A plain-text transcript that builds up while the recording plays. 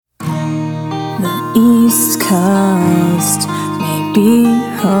Coast may be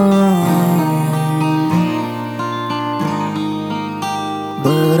home,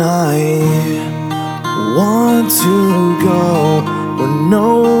 but I want to go where no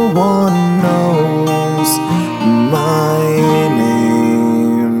one knows my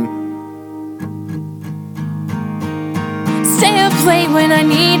name. stay up late when I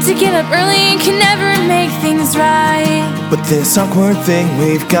need to get up early and can never make things right. But this awkward thing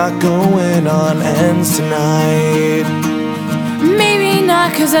we've got going on ends tonight. Maybe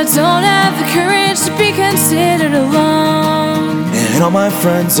not, 'cause I don't have the courage to be considered alone. And all my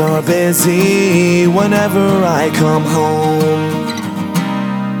friends are busy whenever I come home.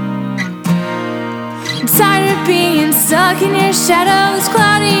 I'm tired of being stuck in your shadows,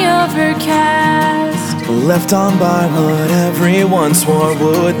 cloudy overcast. Left on by what everyone swore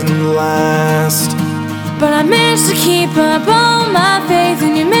wouldn't last. But I managed to keep up all my faith,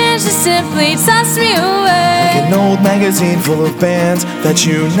 and you managed to simply toss me away. Like an old magazine full of bands that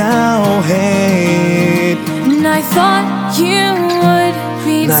you now hate. And I thought you would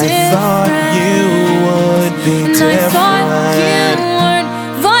be different. I thought you would be different. I thought you weren't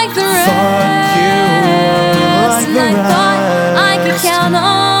like the rest. And I thought I could count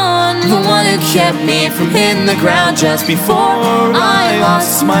on the one who kept me from hitting the ground just before I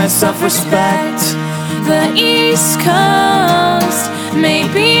lost my self-respect. The East Coast may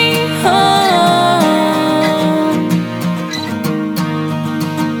be home,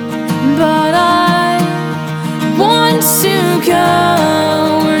 but I want to go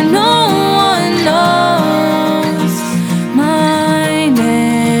where no one knows my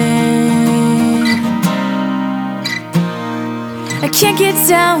name. I can't get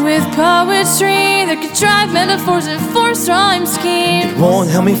down with poetry that could drive metaphors and force rhyme schemes. It won't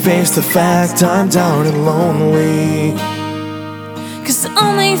help me face the fact I'm down and lonely. 'Cause the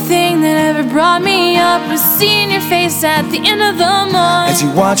only thing that ever brought me up was seeing your face at the end of the month as you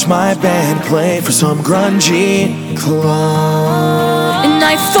watch my band play for some grungy club. And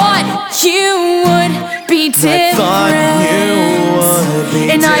I thought you would be different. I thought you would be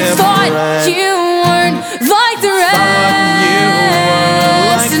and different. I thought you weren't like the rest.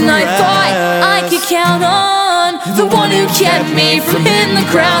 And I thought I could count on the one who kept me from hitting the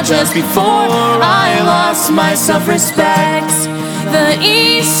ground just before I lost my self-respect. The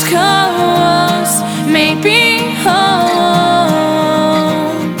East Coast may be home,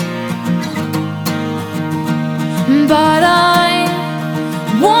 but I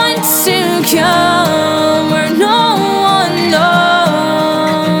want to go where no one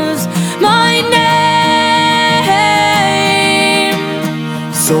knows my name.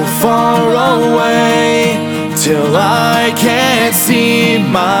 So far away till I can't see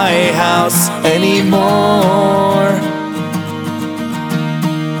my house anymore.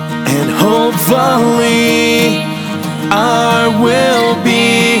 And hopefully I will be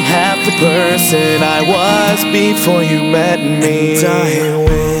half the person I was before you met me. And I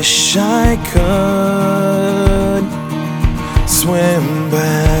wish I could swim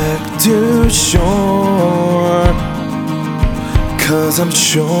back to shore, 'cause I'm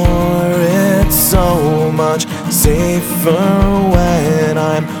sure it's so much safer when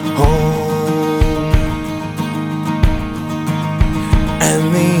I'm home. And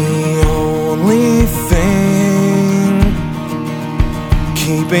the only thing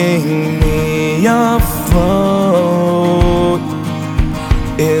keeping me afloat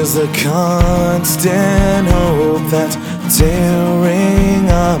is the constant hope that's tearing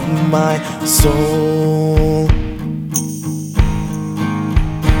up my soul.